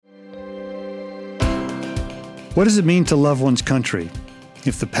What does it mean to love one's country?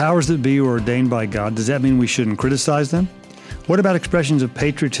 If the powers that be were ordained by God, does that mean we shouldn't criticize them? What about expressions of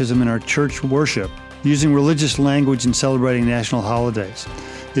patriotism in our church worship, using religious language and celebrating national holidays?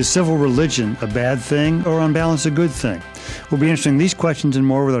 Is civil religion a bad thing or on balance a good thing? We'll be answering these questions and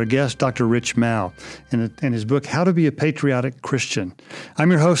more with our guest, Dr. Rich Mouw, in his book, How to Be a Patriotic Christian.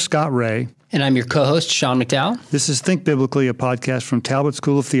 I'm your host, Scott Ray. And I'm your co-host, Sean McDowell. This is Think Biblically, a podcast from Talbot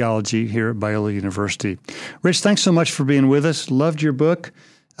School of Theology here at Biola University. Rich, thanks so much for being with us. Loved your book.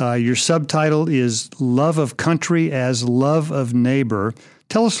 Your subtitle is Love of Country as Love of Neighbor.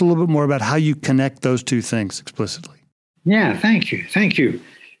 Tell us a little bit more about how you connect those two things explicitly. Yeah, thank you. Thank you.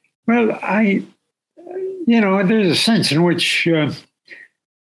 Well, there's a sense in which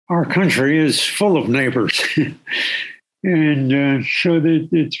our country is full of neighbors. And so that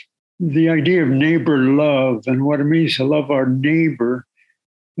it's the idea of neighbor love and what it means to love our neighbor,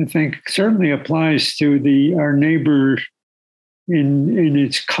 I think certainly applies to our neighbor in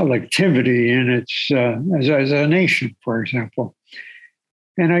its collectivity, in its as a nation, for example.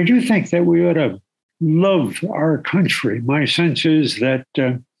 And I do think that we ought to love our country. My sense is that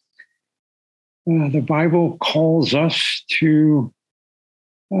the Bible calls us to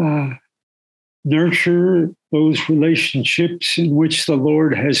nurture those relationships in which the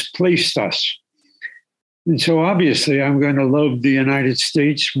Lord has placed us. And so obviously I'm going to love the United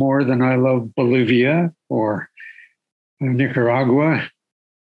States more than I love Bolivia or Nicaragua,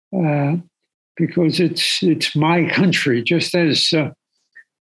 because it's my country. Just as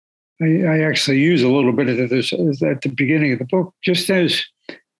I actually use a little bit of this at the beginning of the book, just as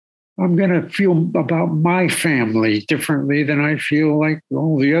I'm going to feel about my family differently than I feel like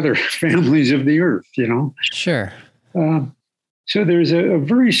all the other families of the earth, Sure. So there's a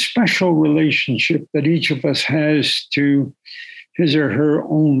very special relationship that each of us has to his or her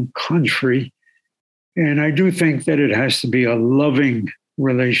own country. And I do think that it has to be a loving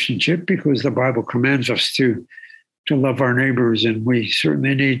relationship because the Bible commands us to love our neighbors. And we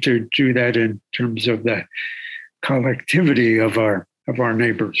certainly need to do that in terms of the collectivity of our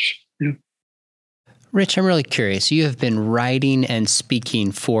neighbors. Yeah. Rich, I'm really curious. You have been writing and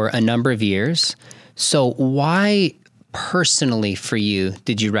speaking for a number of years. So why personally for you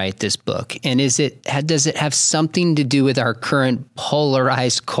did you write this book? And does it have something to do with our current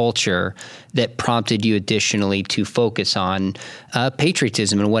polarized culture that prompted you additionally to focus on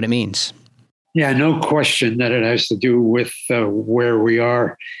patriotism and what it means? Yeah, no question that it has to do with where we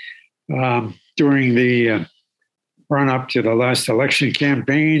are during the run up to the last election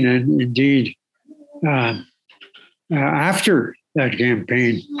campaign, and indeed after that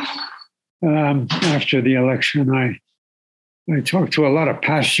campaign, after the election, I talked to a lot of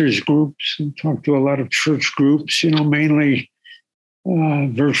pastors groups and talked to a lot of church groups, mainly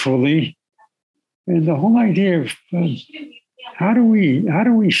virtually, and the whole idea of how do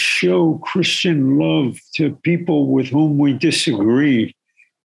we show Christian love to people with whom we disagree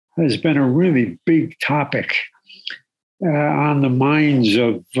has been a really big topic on the minds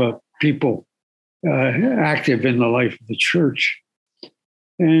of people active in the life of the church.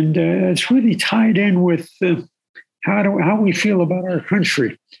 And it's really tied in with how we feel about our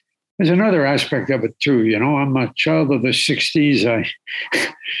country. There's another aspect of it too. I'm a child of the 60s.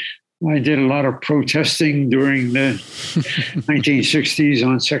 I did a lot of protesting during the 1960s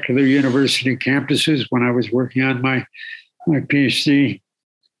on secular university campuses when I was working on my PhD.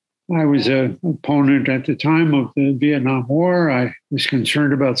 I was an opponent at the time of the Vietnam War. I was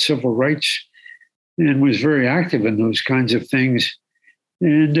concerned about civil rights and was very active in those kinds of things.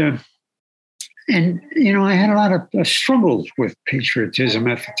 And I had a lot of struggles with patriotism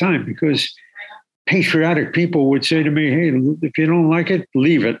at the time because patriotic people would say to me, hey, if you don't like it,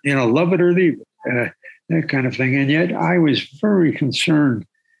 leave it, love it or leave it, that kind of thing. And yet I was very concerned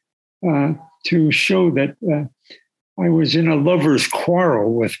to show that I was in a lover's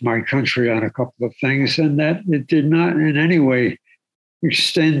quarrel with my country on a couple of things, and that it did not in any way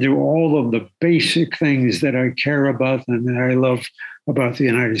extend to all of the basic things that I care about and that I love about the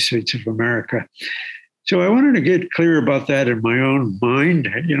United States of America. So I wanted to get clear about that in my own mind.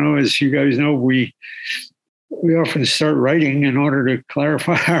 As you guys know, we often start writing in order to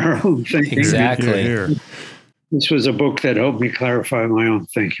clarify our own thinking. Exactly. This was a book that helped me clarify my own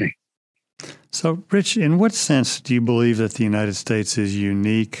thinking. So, Rich, in what sense do you believe that the United States is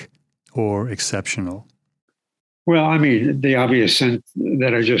unique or exceptional? Well, I mean, the obvious sense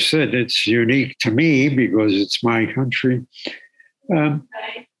that I just said, it's unique to me because it's my country.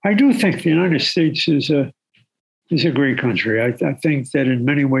 I do think the United States is a great country. I think that in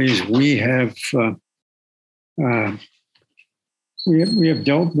many ways we have we have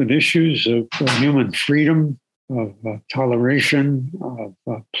dealt with issues of human freedom toleration,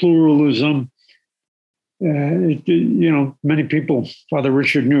 of pluralism. Many people, Father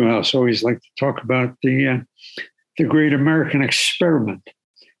Richard Newhouse always liked to talk about the great American experiment.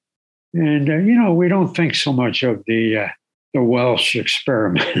 And, we don't think so much of the Welsh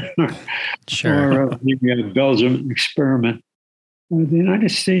experiment Sure. or of the Belgium experiment. The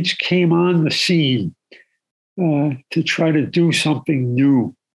United States came on the scene to try to do something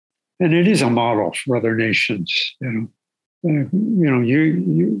new. And it is a model for other nations. You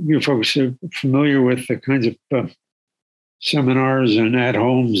folks are familiar with the kinds of seminars and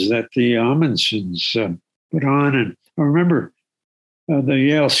at-homes that the Amundsens put on. And I remember the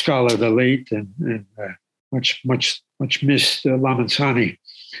Yale scholar, the late and much missed Lamansani,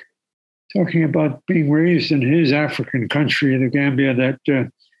 talking about being raised in his African country, the Gambia, that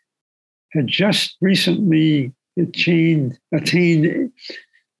had just recently attained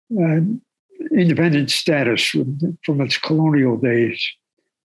independent status from its colonial days.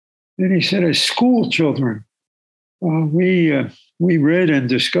 And he said, as school children, we read and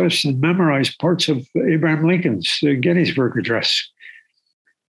discussed and memorized parts of Abraham Lincoln's Gettysburg Address.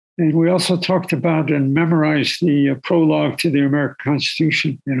 And we also talked about and memorized the prologue to the American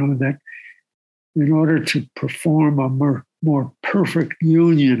Constitution, that in order to perform a more perfect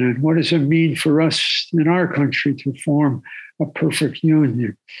union, and what does it mean for us in our country to form a perfect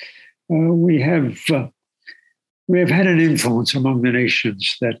union? We have had an influence among the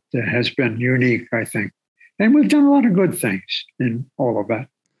nations that has been unique, I think. And we've done a lot of good things in all of that.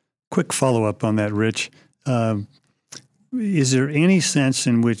 Quick follow-up on that, Rich. Is there any sense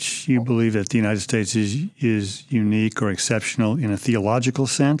in which you believe that the United States is unique or exceptional in a theological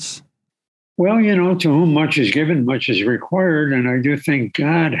sense? Well, to whom much is given, much is required. And I do think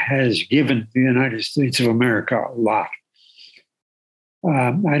God has given the United States of America a lot.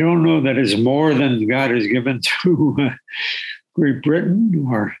 I don't know that it's more than God has given to Great Britain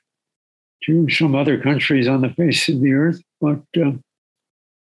or to some other countries on the face of the earth, but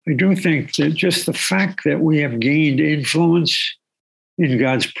I do think that just the fact that we have gained influence in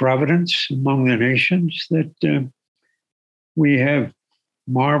God's providence among the nations, that we have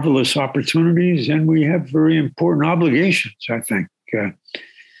marvelous opportunities and we have very important obligations, I think.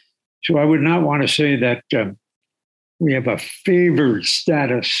 So I would not want to say that we have a favored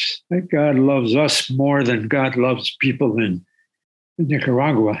status, that God loves us more than God loves people in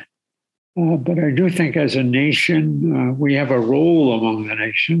Nicaragua. But I do think as a nation, we have a role among the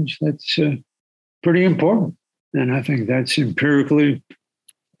nations that's pretty important. And I think that's empirically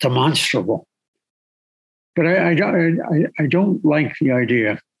demonstrable. But I don't like the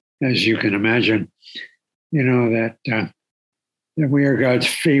idea, as you can imagine, that we are God's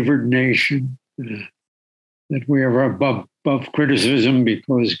favored nation, that we are above criticism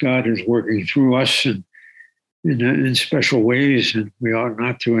because God is working through us and in special ways, and we ought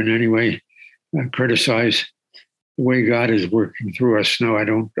not to in any way criticize the way God is working through us. No, I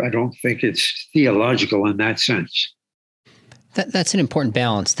don't think it's theological in that sense. That's an important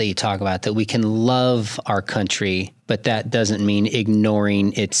balance that you talk about, that we can love our country, but that doesn't mean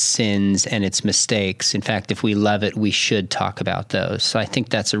ignoring its sins and its mistakes. In fact, if we love it, we should talk about those. So I think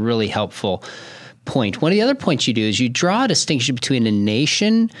that's a really helpful point. One of the other points you do is you draw a distinction between a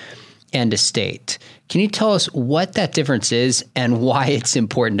nation and a state. Can you tell us what that difference is and why it's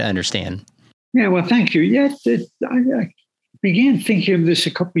important to understand? Yeah, well, thank you. Yeah, I began thinking of this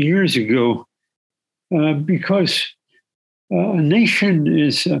a couple of years ago because a nation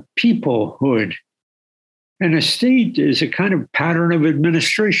is a peoplehood and a state is a kind of pattern of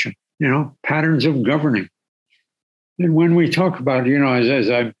administration, patterns of governing. And when we talk about, as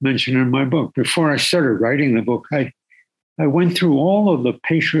I mentioned in my book, before I started writing the book, I went through all of the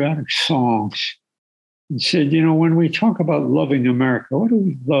patriotic songs and said, when we talk about loving America, what do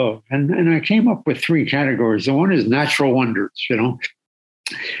we love? And I came up with three categories. The one is natural wonders,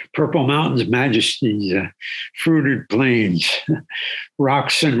 Purple Mountains, majesties, fruited plains,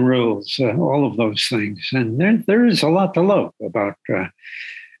 rocks and rills, all of those things. And there is a lot to love about,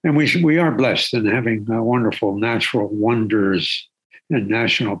 and we are blessed in having wonderful natural wonders and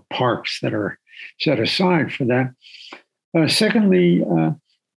national parks that are set aside for that. Secondly,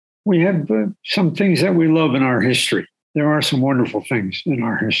 we have some things that we love in our history. There are some wonderful things in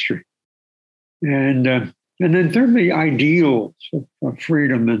our history. And then thirdly, ideals of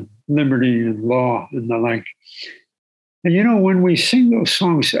freedom and liberty and law and the like. And, when we sing those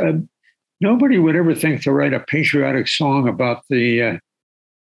songs, nobody would ever think to write a patriotic song about the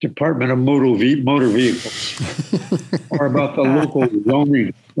Department of Motor Vehicles or about the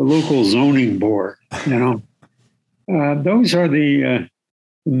local zoning board. Those are the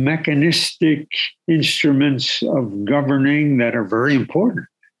mechanistic instruments of governing that are very important.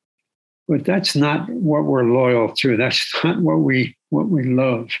 But that's not what we're loyal to. That's not what we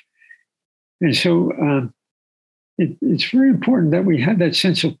love. And so it's very important that we have that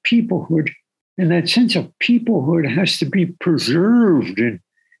sense of peoplehood, and that sense of peoplehood has to be preserved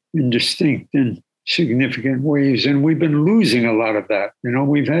in distinct and significant ways. And we've been losing a lot of that.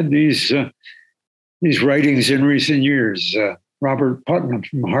 We've had these writings in recent years. Robert Putnam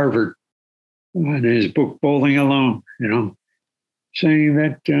from Harvard, in his book Bowling Alone, saying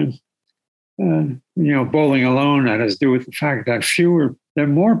that bowling alone, that has to do with the fact that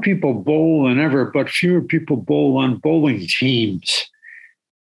more people bowl than ever, but fewer people bowl on bowling teams.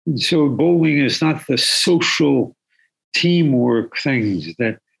 And so bowling is not the social teamwork things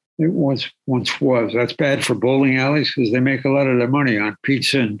that it once was. That's bad for bowling alleys because they make a lot of their money on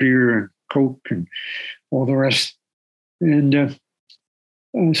pizza and beer and Coke and all the rest. And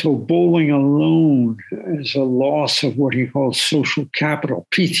so bowling alone is a loss of what he calls social capital.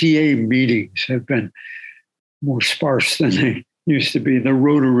 PTA meetings have been more sparse than they used to be. The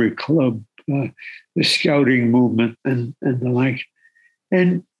Rotary Club, the scouting movement, and the like.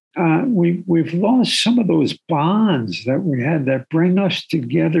 And we've lost some of those bonds that we had that bring us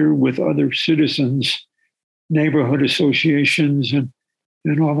together with other citizens, neighborhood associations, and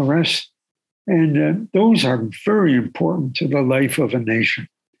all the rest. And those are very important to the life of a nation,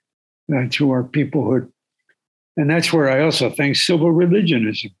 to our peoplehood. And that's where I also think civil religion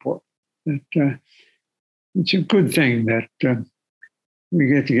is important. That it's a good thing that we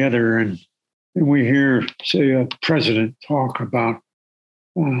get together and we hear, say, a president talk about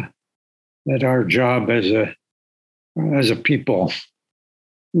that our job as a people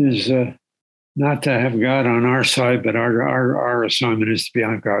is not to have God on our side, but our assignment is to be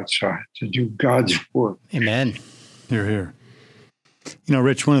on God's side, to do God's work. Amen. Hear, hear.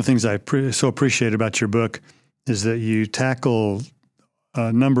 Rich, one of the things I so appreciate about your book is that you tackle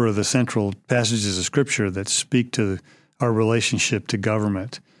a number of the central passages of Scripture that speak to our relationship to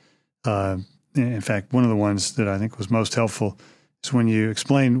government. In fact, one of the ones that I think was most helpful is when you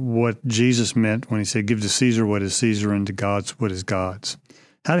explain what Jesus meant when he said, "Give to Caesar what is Caesar, and to God's what is God's."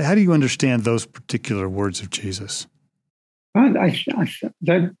 How do you understand those particular words of Jesus? That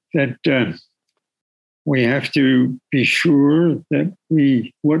we have to be sure that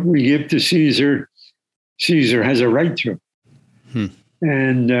what we give to Caesar, Caesar has a right to,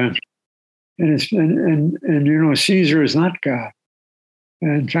 and Caesar is not God.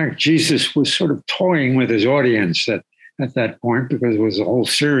 And in fact, Jesus was sort of toying with his audience at that point, because it was a whole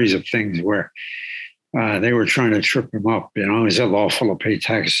series of things where they were trying to trip him up. Is it lawful to pay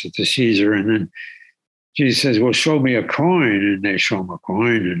taxes to Caesar? And then Jesus says, "Well, show me a coin." And they show him a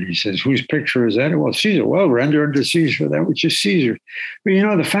coin. And he says, "Whose picture is that?" "Well, Caesar." "Well, render unto Caesar that which is Caesar."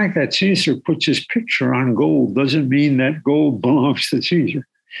 But the fact that Caesar puts his picture on gold doesn't mean that gold belongs to Caesar.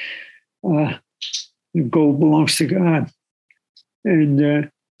 Gold belongs to God. And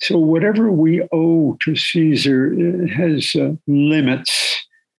so whatever we owe to Caesar, it has limits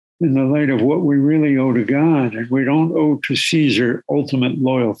in the light of what we really owe to God. And we don't owe to Caesar ultimate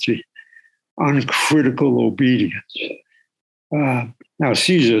loyalty, uncritical obedience. Now,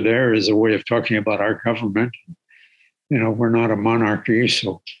 Caesar there is a way of talking about our government. We're not a monarchy,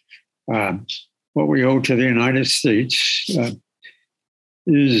 so what we owe to the United States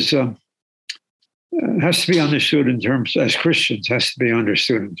has to be understood in terms, as Christians, has to be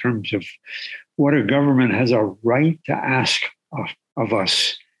understood in terms of what a government has a right to ask of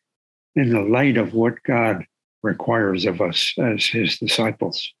us in the light of what God requires of us as his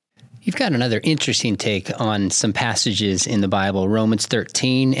disciples. You've got another interesting take on some passages in the Bible, Romans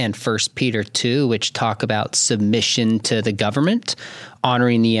 13 and 1 Peter 2, which talk about submission to the government,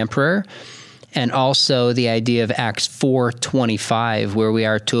 honoring the emperor, and also the idea of Acts 4:25, where we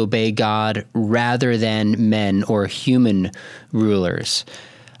are to obey God rather than men or human rulers.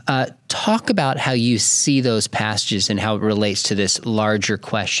 Talk about how you see those passages and how it relates to this larger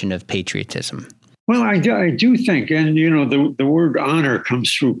question of patriotism. Well, I do think, and the word honor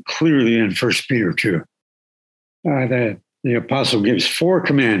comes through clearly in 1 Peter 2. The apostle gives 4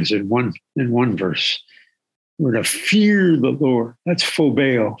 commands in one verse. We're to fear the Lord. That's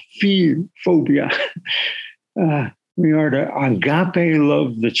phobeo, fear, phobia. We are to agape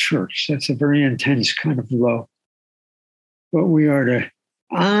love the church. That's a very intense kind of love. But we are to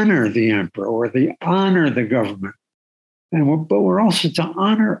honor the emperor or honor the government. But we're also to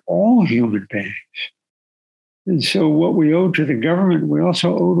honor all human beings. And so what we owe to the government, we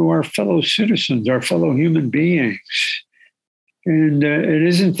also owe to our fellow citizens, our fellow human beings. And it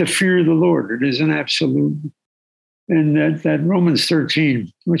isn't to fear the Lord. It isn't absolute. And that Romans 13,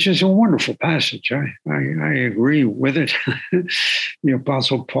 which is a wonderful passage, I agree with it. The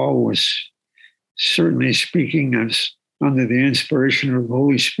Apostle Paul was certainly speaking as under the inspiration of the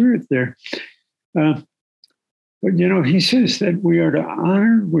Holy Spirit there. But, he says that we are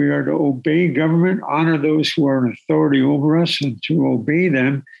to obey government, honor those who are in authority over us, and to obey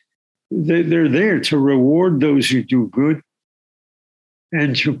them. They're there to reward those who do good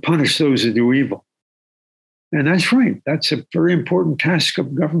and to punish those who do evil. And that's right. That's a very important task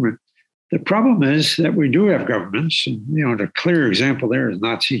of government. The problem is that we do have governments. And, the clear example there is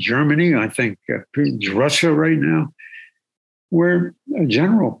Nazi Germany. I think Putin's Russia right now, where a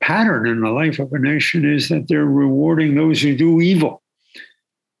general pattern in the life of a nation is that they're rewarding those who do evil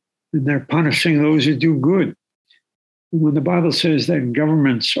and they're punishing those who do good. And when the Bible says that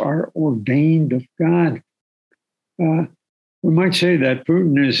governments are ordained of God, we might say that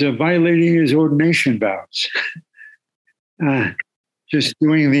Putin is violating his ordination vows, just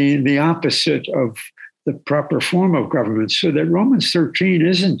doing the opposite of the proper form of government. So that Romans 13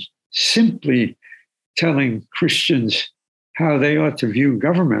 isn't simply telling Christians how they ought to view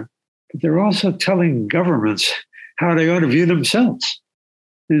government, but they're also telling governments how they ought to view themselves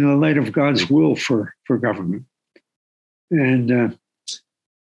in the light of God's will for government. And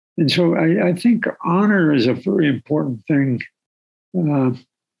so I think honor is a very important thing,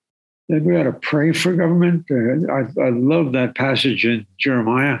 that we ought to pray for government. I love that passage in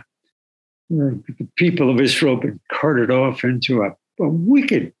Jeremiah, where the people of Israel have been carted off into a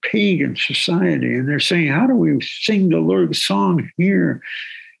wicked pagan society. And they're saying, how do we sing the Lord's song here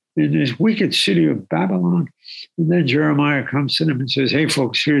in this wicked city of Babylon? And then Jeremiah comes to them and says, hey,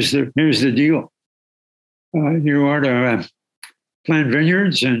 folks, here's the deal. You are to plant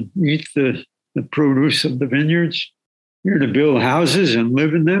vineyards and eat the produce of the vineyards. You're to build houses and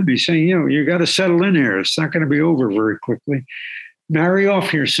live in them. He's saying, you got to settle in here. It's not going to be over very quickly. Marry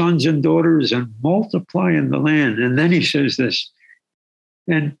off your sons and daughters and multiply in the land. And then he says this,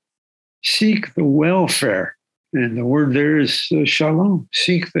 and seek the welfare. And the word there is shalom.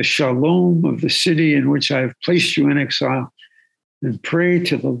 Seek the shalom of the city in which I have placed you in exile, and pray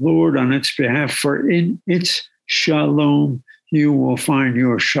to the Lord on its behalf, for in its shalom you will find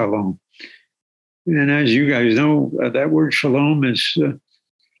your shalom. And as you guys know, that word shalom is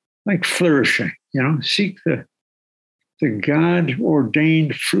like flourishing. Seek the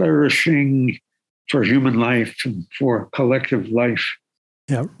God-ordained flourishing for human life and for collective life.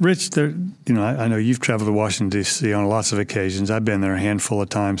 Yeah, Rich, I know you've traveled to Washington, D.C. on lots of occasions. I've been there a handful of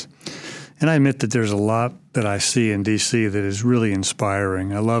times. And I admit that there's a lot that I see in D.C. that is really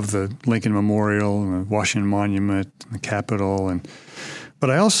inspiring. I love the Lincoln Memorial and the Washington Monument and the Capitol.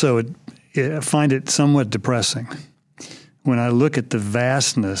 But I also find it somewhat depressing when I look at the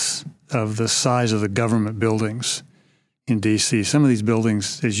vastness of the size of the government buildings in D.C. Some of these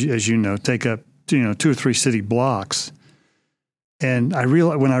buildings, as you know, take up 2 or 3 city blocks. And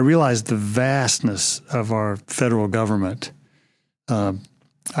when I realize the vastness of our federal government, I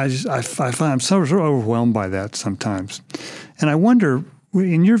find I'm so overwhelmed by that sometimes. And I wonder,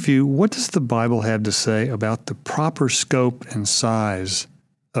 in your view, what does the Bible have to say about the proper scope and size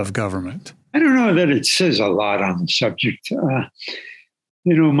of government? I don't know that it says a lot on the subject.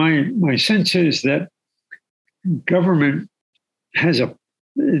 My sense is that government has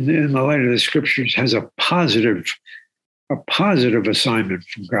in the light of the scriptures, has a positive assignment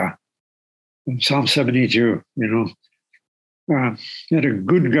from God. In Psalm 72, that a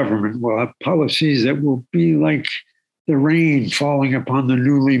good government will have policies that will be like the rain falling upon the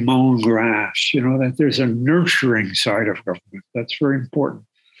newly mown grass, that there's a nurturing side of government. That's very important.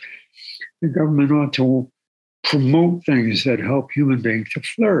 The government ought to promote things that help human beings to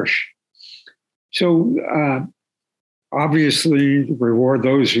flourish. So obviously, reward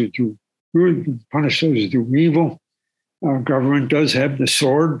those who do good and punish those who do evil. Our government does have the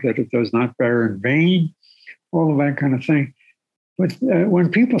sword that it does not bear in vain, all of that kind of thing. But when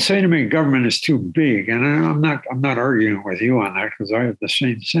people say to me, government is too big, and I'm not arguing with you on that because I have the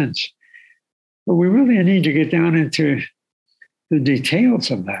same sense. But we really need to get down into the details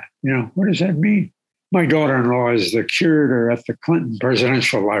of that. What does that mean? My daughter-in-law is the curator at the Clinton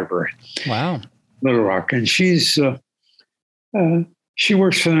Presidential Library. Wow. Little Rock. And she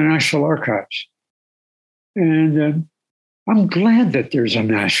works for the National Archives. And I'm glad that there's a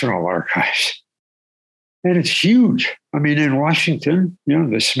National Archives. And it's huge. I mean, in Washington,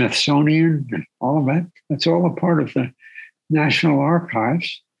 the Smithsonian and all of that, that's all a part of the National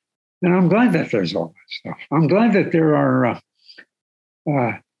Archives. And I'm glad that there's all that stuff. I'm glad that there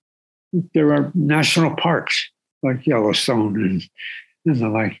are national parks like Yellowstone and the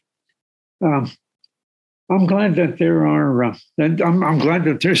like. I'm glad that there are. I'm glad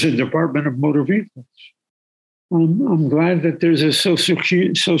that there's a Department of Motor Vehicles. I'm glad that there's a Social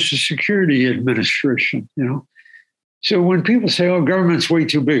Security Administration. So when people say, "Oh, government's way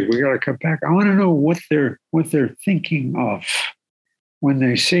too big, we got to cut back," I want to know what they're thinking of when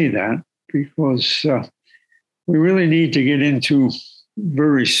they say that, because we really need to get into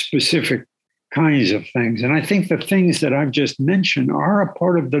very specific kinds of things. And I think the things that I've just mentioned are a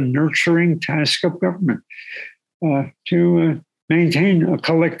part of the nurturing task of government, to maintain a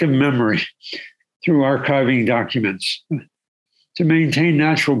collective memory through archiving documents, to maintain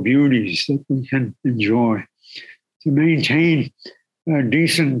natural beauties that we can enjoy, to maintain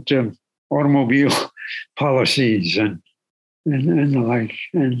decent automobile policies and the like.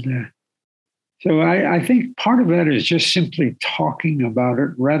 And so I think part of that is just simply talking about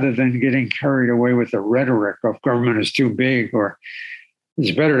it rather than getting carried away with the rhetoric of government is too big, or it's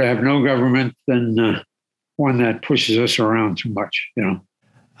better to have no government than one that pushes us around too much.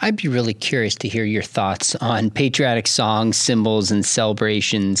 I'd be really curious to hear your thoughts on patriotic songs, symbols, and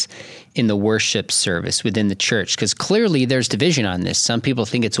celebrations in the worship service within the church, because clearly there's division on this. Some people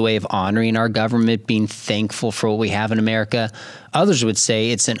think it's a way of honoring our government, being thankful for what we have in America. Others would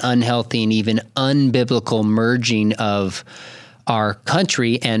say it's an unhealthy and even unbiblical merging of our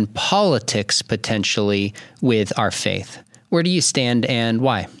country and politics potentially with our faith. Where do you stand and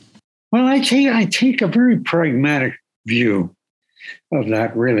why? Well, I take a very pragmatic view of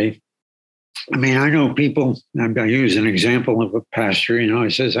that, really. I mean, I know people, I use an example of a pastor, he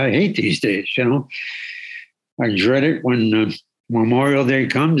says, I hate these days, I dread it when Memorial Day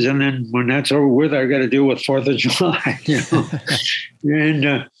comes, and then when that's over with, I got to deal with 4th of July,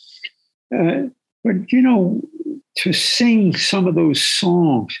 And, but, to sing some of those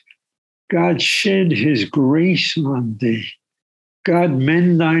songs, God shed his grace on thee, God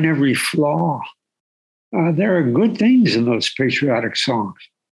mend thine every flaw. There are good things in those patriotic songs.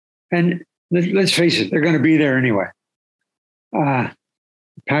 And let's face it, they're going to be there anyway. The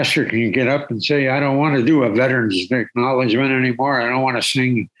pastor can get up and say, I don't want to do a veterans acknowledgement anymore. I don't want to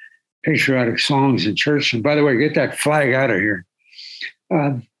sing patriotic songs in church. And by the way, get that flag out of here.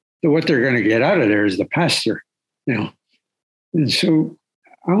 What they're going to get out of there is the pastor, And so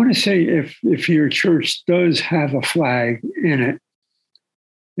I want to say, if your church does have a flag in it,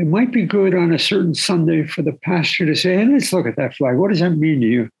 it might be good on a certain Sunday for the pastor to say, hey, let's look at that flag. What does that mean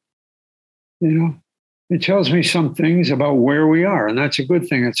to you? It tells me some things about where we are, and that's a good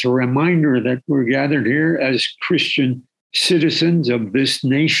thing. It's a reminder that we're gathered here as Christian citizens of this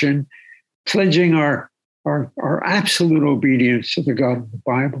nation, pledging our absolute obedience to the God of the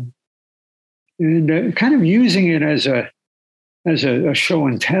Bible, and kind of using it as a show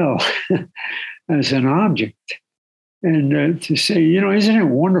and tell, as an object. And to say, isn't it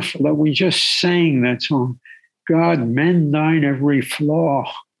wonderful that we just sang that song, God mend thine every flaw?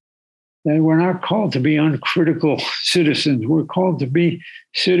 That we're not called to be uncritical citizens. We're called to be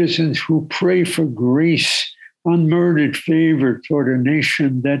citizens who pray for grace, unmerited favor toward a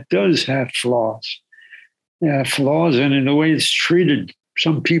nation that does have flaws. Flaws in the way it's treated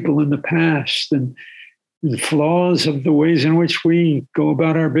some people in the past, and flaws of the ways in which we go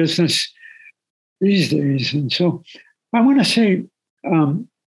about our business these days. And so I want to say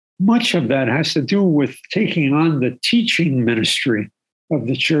much of that has to do with taking on the teaching ministry of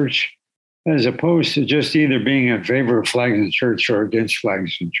the church, as opposed to just either being in favor of flags in church or against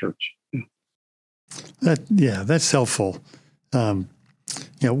flags in church. That's helpful.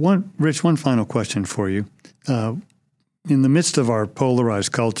 Rich, one final question for you. In the midst of our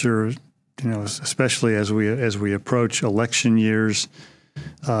polarized culture, especially as we approach election years,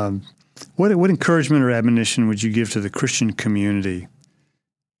 what encouragement or admonition would you give to the Christian community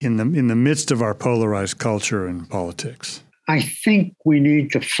in the midst of our polarized culture and politics? I think we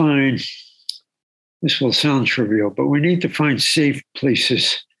need to find, this will sound trivial, but we need to find safe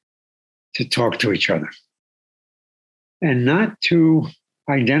places to talk to each other, and not to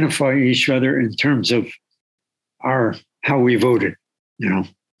identify each other in terms of how we voted, but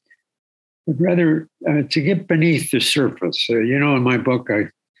rather to get beneath the surface. In my book,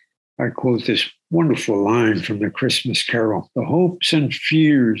 I quote this wonderful line from the Christmas Carol: the hopes and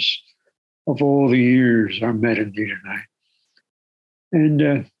fears of all the years are met in thee tonight.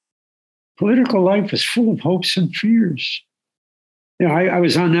 And political life is full of hopes and fears. I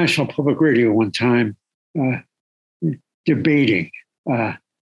was on National Public Radio one time debating a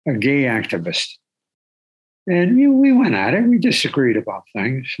gay activist. And we went at it. We disagreed about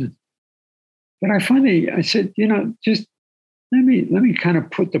things. But I said, just let me kind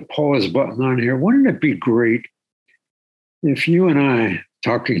of put the pause button on here. Wouldn't it be great if you and I,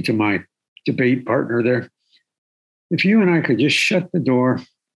 talking to my debate partner there, if you and I could just shut the door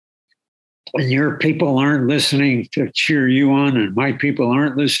and your people aren't listening to cheer you on and my people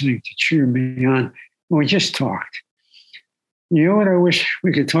aren't listening to cheer me on, and we just talked. You know what I wish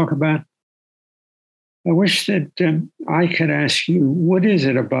we could talk about? I wish that I could ask you, what is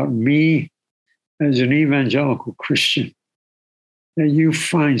it about me as an evangelical Christian that you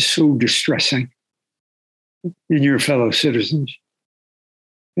find so distressing in your fellow citizens?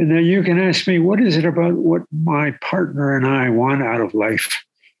 And then you can ask me, what is it about what my partner and I want out of life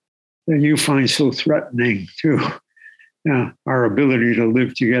that you find so threatening to our ability to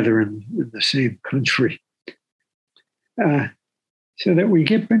live together in the same country? So that we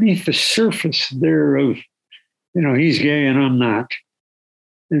get beneath the surface there of, he's gay and I'm not,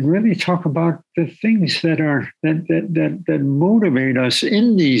 and really talk about the things that are that motivate us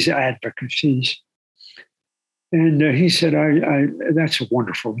in these advocacies. And he said, I that's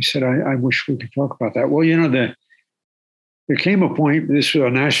wonderful. He said, I wish we could talk about that. Well, there came a point, this was a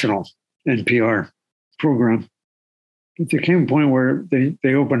national NPR program, but there came a point where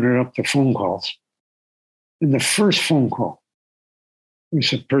they opened it up to phone calls. And the first phone call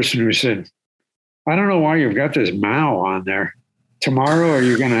was a person who said, I don't know why you've got this Mao on there. Tomorrow, are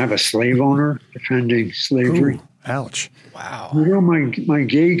you going to have a slave owner defending slavery? Ooh, ouch. Wow. My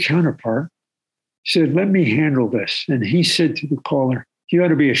gay counterpart said, let me handle this. And he said to the caller, you ought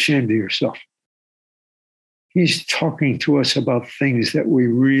to be ashamed of yourself. He's talking to us about things that we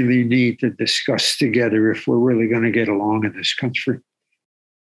really need to discuss together if we're really going to get along in this country.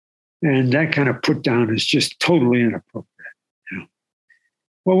 And that kind of put down is just totally inappropriate.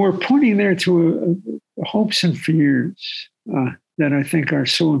 Well, we're pointing there to hopes and fears that I think are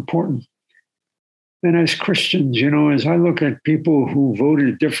so important. And as Christians, as I look at people who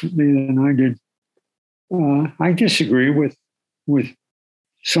voted differently than I did, I disagree with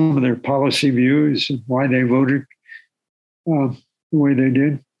some of their policy views and why they voted the way they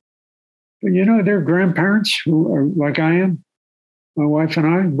did. But their grandparents who are like I am, my wife and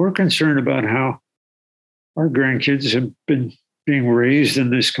I, we're concerned about how our grandkids have been being raised in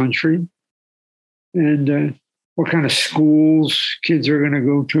this country and what kind of schools kids are going to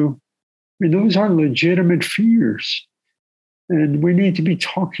go to. I mean, those are legitimate fears. And we need to be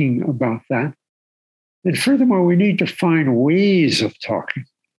talking about that. And furthermore, we need to find ways of talking.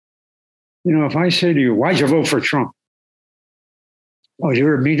 If I say to you, why'd you vote for Trump? Oh,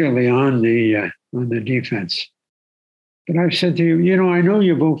 you're immediately on the defense. But I've said to you, I know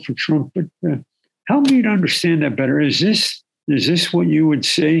you vote for Trump, but help me to understand that better. Is this what you would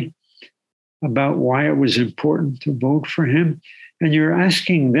say about why it was important to vote for him? And you're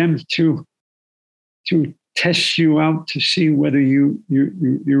asking them to test you out to see whether you're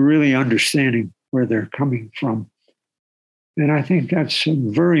really understanding where they're coming from. And I think that's a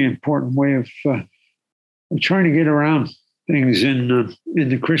very important way of trying to get around things in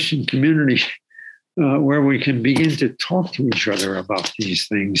the Christian community, where we can begin to talk to each other about these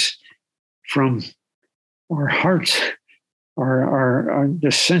things from our hearts, our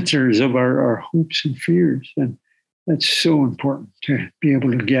the centers of our hopes and fears. And that's so important to be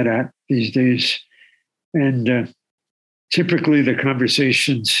able to get at these days. And typically the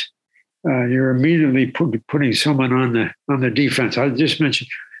conversations, you're immediately putting someone on the defense. I just mentioned,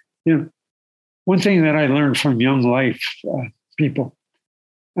 one thing that I learned from Young Life people,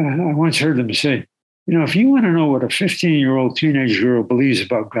 I once heard them say, if you want to know what a 15-year-old teenage girl believes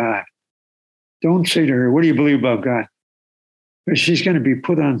about God, don't say to her, what do you believe about God? But she's going to be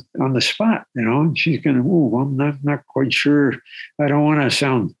put on the spot, and she's going to, I'm not quite sure. I don't want to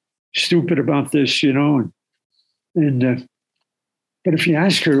sound stupid about this, but if you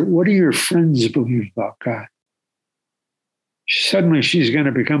ask her, what do your friends believe about God? Suddenly she's going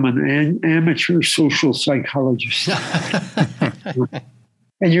to become an amateur social psychologist.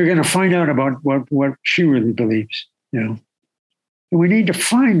 And you're going to find out about what she really believes, And we need to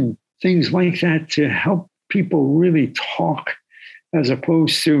find things like that to help people really talk as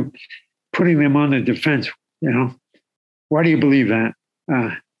opposed to putting them on the defense. Why do you believe that?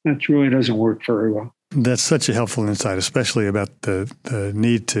 That really doesn't work very well. That's such a helpful insight, especially about the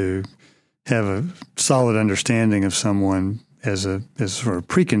need to have a solid understanding of someone as sort of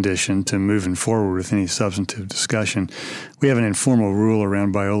precondition to moving forward with any substantive discussion. We have an informal rule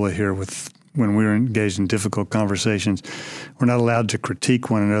around Biola here when we're engaged in difficult conversations. We're not allowed to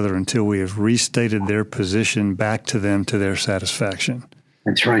critique one another until we have restated their position back to them to their satisfaction.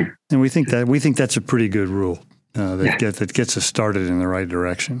 That's right. And we think that's a pretty good rule that gets us started in the right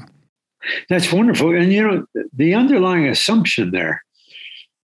direction. That's wonderful. And, the underlying assumption there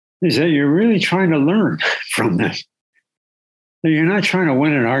is that you're really trying to learn from them. That you're not trying to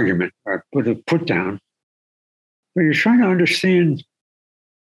win an argument or put down. but you're trying to understand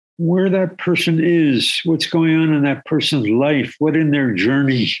where that person is, what's going on in that person's life, what in their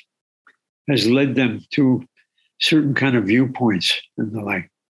journey has led them to certain kind of viewpoints and the like.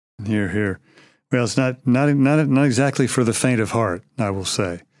 Hear, hear. Well, it's not exactly for the faint of heart, I will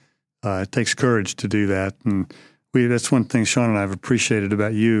say. It takes courage to do that, and that's one thing Sean and I have appreciated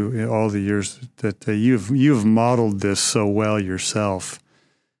about you all the years that you've modeled this so well yourself,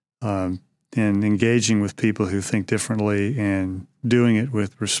 and engaging with people who think differently and doing it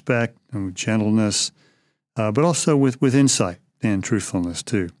with respect and with gentleness, but also with insight and truthfulness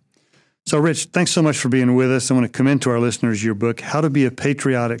too. So, Rich, thanks so much for being with us. I want to commend to our listeners your book, How to Be a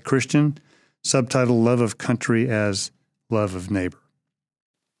Patriotic Christian, subtitled Love of Country as Love of Neighbor.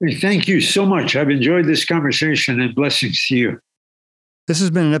 Thank you so much. I've enjoyed this conversation, and blessings to you. This has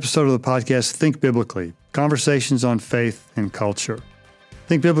been an episode of the podcast, Think Biblically, Conversations on Faith and Culture.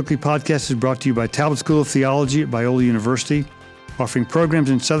 Think Biblically podcast is brought to you by Talbot School of Theology at Biola University, offering programs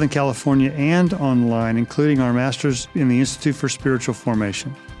in Southern California and online, including our Masters in the Institute for Spiritual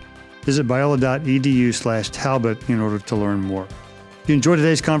Formation. Visit biola.edu/Talbot in order to learn more. If you enjoyed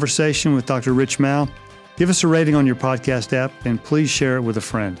today's conversation with Dr. Rich Mouw, give us a rating on your podcast app and please share it with a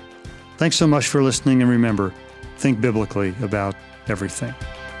friend. Thanks so much for listening, and remember, think biblically about everything.